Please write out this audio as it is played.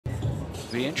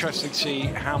Be interesting to see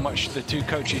how much the two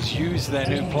coaches use their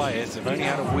new players. They've only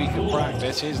had a week of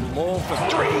practice. Here's Law for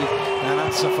 3, and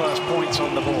that's the first points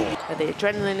on the board. The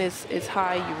adrenaline is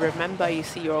high. You remember, you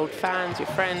see your old fans, your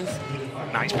friends.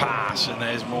 Nice pass, and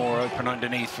there's more open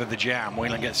underneath for the Jam.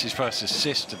 Whelan gets his first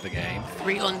assist of the game.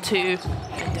 3-on-2,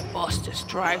 and the boss just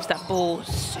drives that ball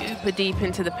super deep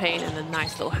into the paint, and a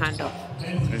nice little handoff.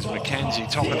 There's McKenzie,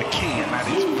 top of the key, and that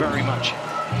is very much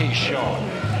his shot.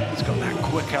 He's got that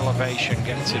quick elevation,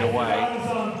 gets it away.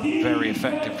 Very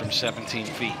effective from 17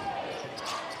 feet.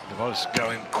 DeVos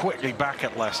going quickly back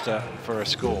at Leicester for a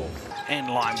score.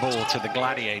 Inline ball to the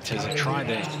Gladiators. They try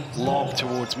the lob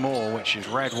towards Moore, which is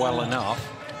read well enough.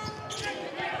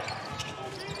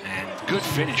 And good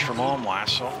finish from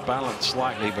Onwas, off balance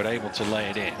slightly, but able to lay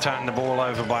it in. Turned the ball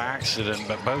over by accident,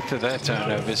 but both of their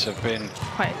turnovers have been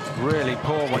really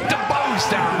poor. When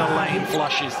DeVos down the lane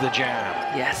flushes the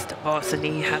Jam. Yes, DeVos, and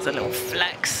he has a little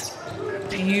flex.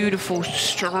 Beautiful,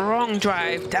 strong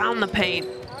drive down the paint.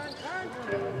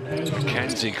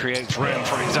 McKenzie creates room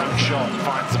for his own shot,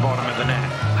 finds the bottom of the net.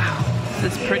 Wow,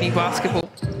 this is pretty basketball.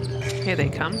 Here they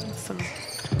come. Some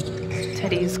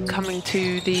Teddy's coming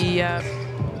to the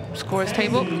scorers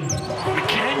table.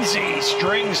 McKenzie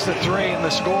strings the 3, and the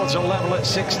scores are level at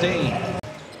 16.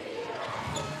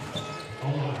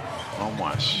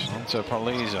 Onwas onto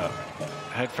Poliza.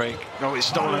 Head fake. Oh, it's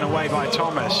stolen away by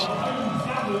Thomas.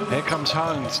 Here comes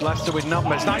Holmes. Leicester with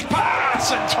numbers. Nice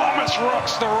pass, and Thomas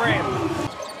rocks the rim.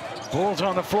 Ball's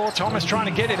on the floor. Thomas trying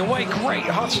to get it away. Great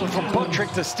hustle from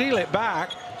Buttrick to steal it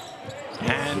back.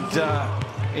 And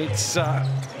it's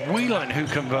Whelan who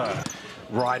converts.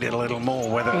 Ride it a little more,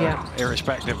 whether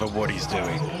irrespective of what he's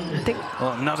doing.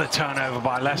 Well, another turnover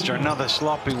by Leicester, another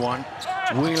sloppy one.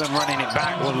 Whelan running it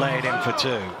back will lay it in for 2.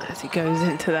 As he goes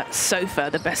into that sofa,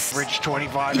 the best. Average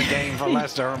 25 a game for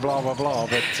Leicester and blah, blah, blah.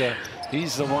 But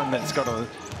he's the one that's got to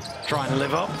try and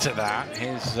live up to that.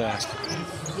 Here's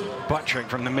Buttrick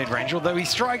from the mid-range, although he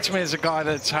strikes me as a guy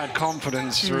that's had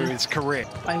confidence through his career.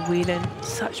 By Whelan,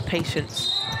 such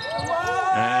patience.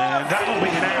 And that'll be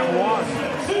an and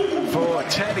 1 for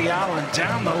Teddy Allen.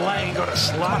 Down the lane, got a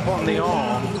slap on the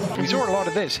arm. We saw a lot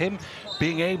of this, him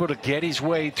being able to get his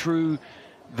way through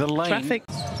the lane. Traffic.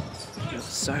 You're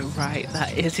so right,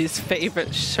 that is his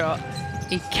favorite shot.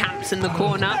 He camps in the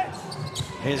corner.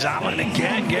 Here's Allen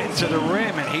again getting to the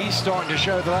rim, and he's starting to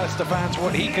show the Leicester fans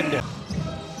what he can do.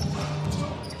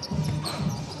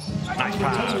 Nice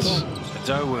pass.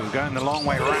 Adowu going the long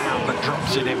way around, but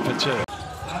drops it in for 2.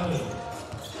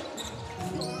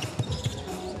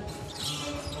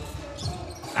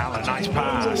 Allen, nice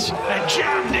pass. And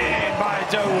jammed in by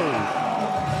Adowu.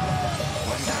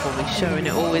 Wonderful, he's showing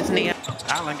it all, isn't he?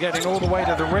 Allen getting all the way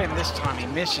to the rim. This time he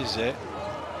misses it.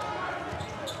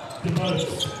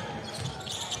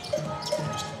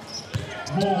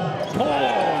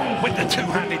 Moore with the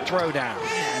two-handed throwdown.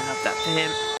 Yeah, I love that for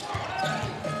him.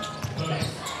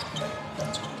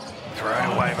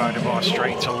 Thrown away by DeVos,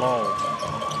 straight to Low.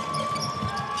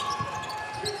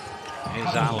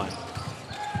 Here's Allen.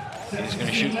 He's going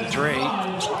to shoot the 3,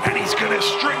 and he's going to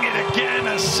string it again.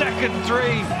 A second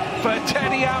 3 for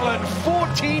Teddy Allen.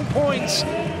 14 points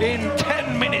in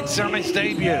 10 minutes on his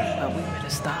debut. Well, we better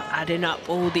start adding up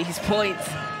all these points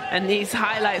and these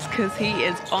highlights, because he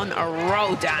is on a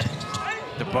roll, Dan.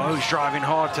 DeVos driving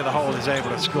hard to the hole, is able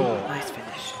to score. Nice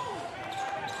finish.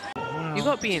 You've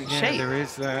got to be in shape. There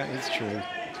is that. It's true.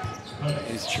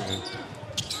 It's true.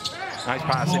 Nice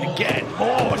pass, and again,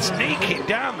 Moore sneaking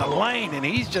down the lane, and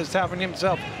he's just having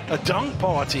himself a dunk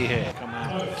party here. Come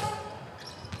out.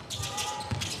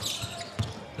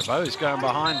 DeVos going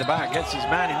behind the back, gets his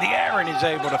man in the air, and is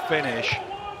able to finish.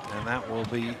 And that will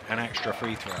be an extra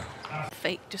free throw.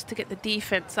 Fake just to get the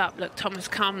defense up. Look, Thomas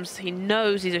comes. He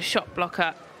knows he's a shot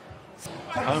blocker.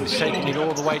 Holmes taking it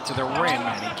all the way to the rim,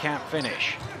 and he can't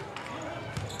finish.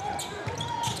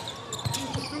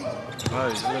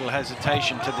 DeVos, a little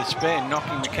hesitation to the spin,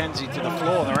 knocking McKenzie to the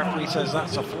floor. The referee says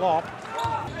that's a flop.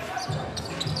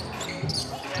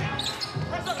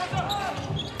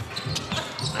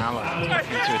 Allen looking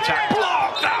to attack.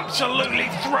 Blocked! Absolutely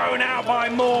thrown out by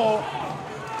Moore.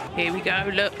 Here we go.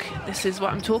 Look, this is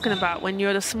what I'm talking about. When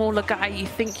you're the smaller guy, you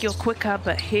think you're quicker,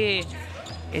 but here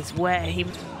is where he...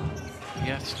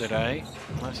 Yesterday,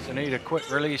 Leicester need a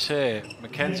quick release here.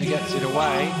 McKenzie gets it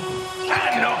away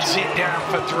and knocks it down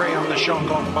for 3 on the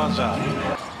shotgun buzzer.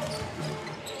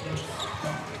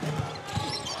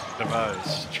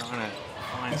 DeVos trying to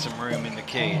find some room in the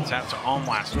key. It's out to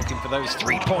Onwas, looking for those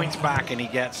 3 points back, and he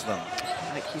gets them.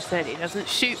 Like you said, he doesn't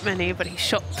shoot many, but he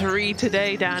shot 3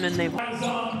 today, Dan, and they...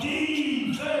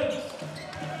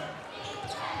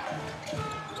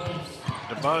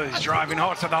 Bowes driving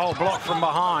hot to the whole block from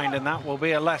behind, and that will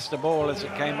be a Leicester ball as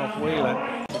it came off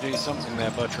Whelan. To do something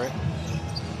there, Buttrick.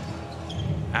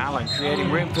 Allen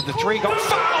creating room for the three, got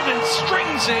fouled and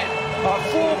strings it. A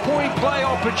 4-point play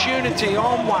opportunity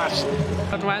on West.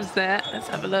 Was there, let's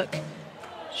have a look.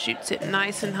 Shoots it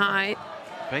nice and high.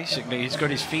 Basically, he's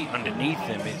got his feet underneath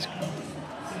him.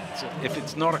 If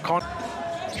it's not a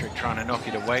Buttrick trying to knock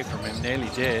it away from him, nearly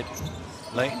did.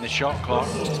 Late in the shot clock,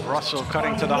 Russell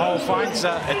cutting to the hole, finds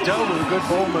Adowu, good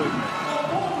ball movement.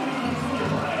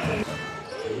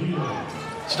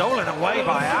 Stolen away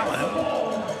by Allen.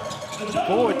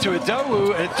 Forward to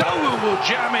Adowu. Adowu will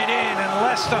jam it in, and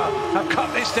Leicester have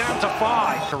cut this down to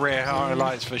 5. Career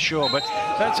highlights for sure, but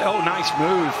that's a nice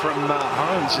move from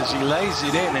Holmes as he lays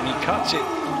it in and he cuts it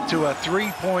to a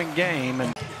 3-point game.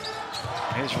 And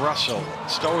here's Russell,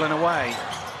 stolen away.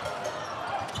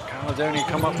 Caledonia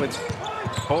come up with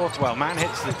Borthwell. Man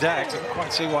hits the deck. Can't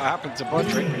quite see what happened to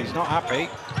Buttrick, but he's not happy.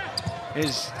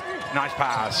 Here's nice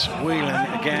pass.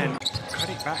 Whelan again. Cut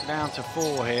it back down to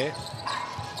 4 here.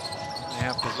 They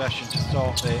have possession to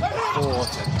start the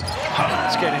 4th. And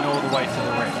Holmes getting all the way to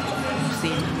the rim. We've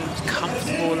seen him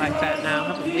comfortable like that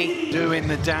now, haven't we? Doing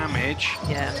the damage.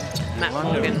 Yeah. Matt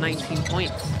Morgan, 19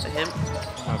 points for him.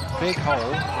 A big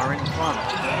hole are in front.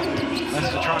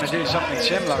 Leicester trying to do something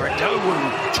similar.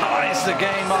 Adowu ties the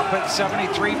game up at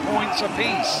 73 points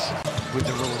apiece with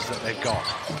the rules that they've got.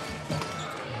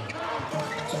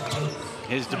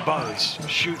 Here's the Bowes,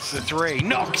 shoots the 3,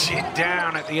 knocks it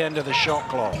down at the end of the shot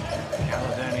clock.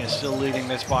 Caledonia still leading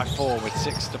this by 4 with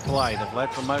 6 to play. They've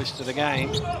led for most of the game.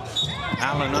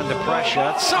 Allen under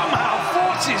pressure, somehow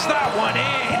forces that one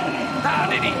in. How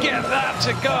did he get that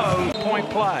to go? Point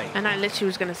play. And I literally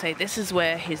was going to say, this is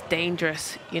where he's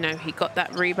dangerous. You know, he got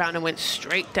that rebound and went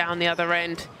straight down the other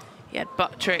end. He had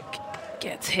Buttrick,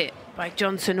 gets hit by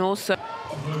Johnson also.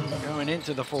 Going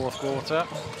into the 4th quarter.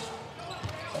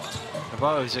 The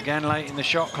Bowes again late in the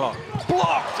shot clock.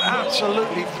 Blocked,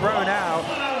 absolutely thrown out.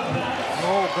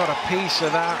 All got a piece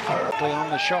of that on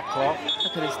the shot clock.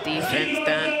 Look at his defense,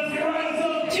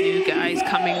 Dan. 2 guys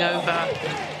coming over.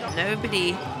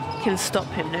 Nobody can stop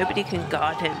him. Nobody can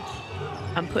guard him.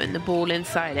 I'm putting the ball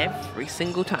inside every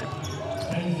single time.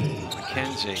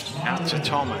 McKenzie out to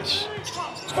Thomas.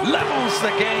 Levels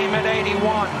the game at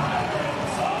 81.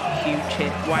 Huge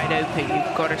hit, wide open.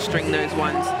 You've got to string those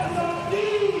ones.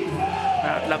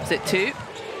 Crowd loves it too.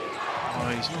 Oh,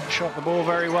 he's not shot the ball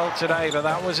very well today, but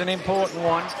that was an important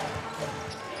one.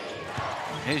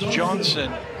 Here's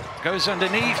Johnson. Goes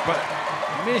underneath, but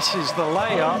misses the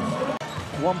layup.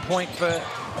 1 point for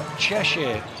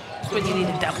Cheshire. That's when you need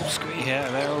a double screen. Yeah,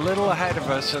 they're a little ahead of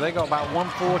us, so they got about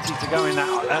 140 to go in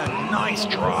that. Nice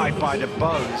drive by the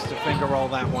Bowes to finger roll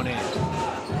that one in.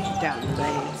 Down the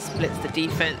lane, splits the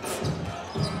defense.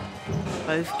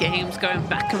 Both games going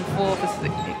back and forth. This is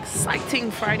an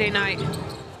exciting Friday night.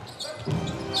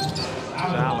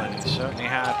 Allen certainly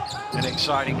had an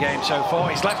exciting game so far.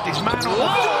 He's left his man on the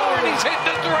floor and he's hit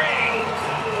the 3.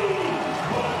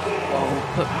 Whoa,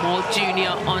 put more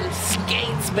Junior on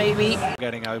skates, baby.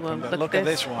 Getting open, Well, but look at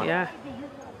this one. Yeah.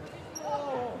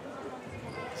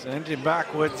 Sent it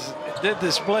backwards, did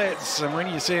the splits, and when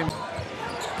you see him,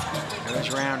 goes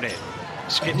round it,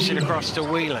 skips it across to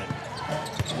Whelan.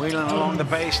 Whelan along the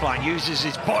baseline, uses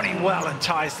his body well and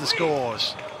ties the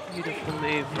scores. Beautiful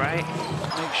move, right?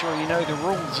 Make sure you know the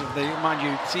rules of the, mind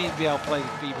you, CBL play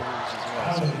FIBA rules as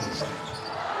well. So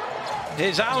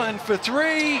here's Allen for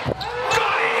 3. Got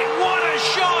it! What a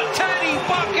shot! Teddy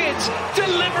buckets,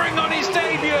 delivering on his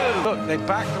debut. Look, they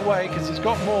backed away because he's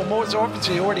got more. Moore's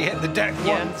obviously already hit the deck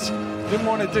once. Didn't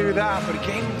want to do that, but it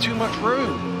gave him too much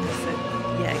room. So,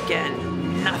 yeah,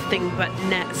 again, nothing but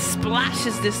net.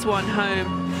 Splashes this one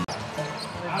home.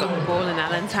 They've got the ball in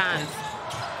Allen's hands.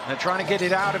 They're trying to get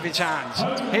it out of his hands.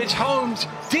 Here's Holmes,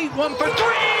 deep one for 3!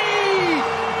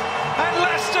 And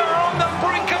Leicester on the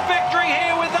brink of victory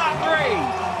here with that 3.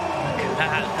 Look at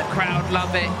that, the crowd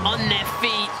love it. On their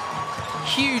feet,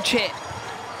 huge hit.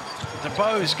 The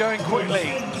Bowes going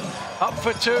quickly, up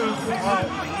for 2. Well,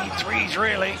 they need 3s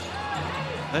really.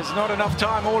 There's not enough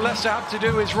time. All Leicester have to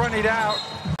do is run it out.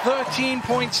 13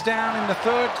 points down in the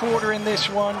 3rd quarter in this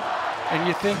one. And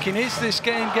you're thinking, is this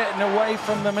game getting away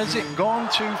from them? Has it gone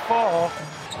too far?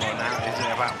 Well, now is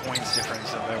it about points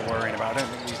difference that they're worrying about? I don't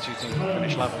think these two teams will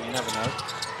finish level, you never know.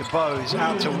 The Bowes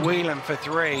out to Whelan for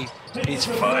 3. His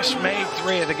first made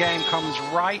 3 of the game comes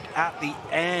right at the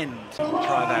end. We'll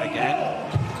try that again.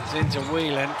 It's into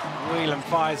Whelan. Whelan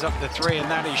fires up the 3, and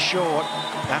that is short.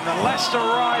 And the Leicester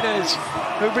Riders,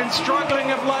 who've been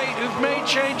struggling of late, who've made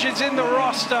changes in the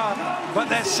roster, but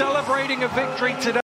they're celebrating a victory today.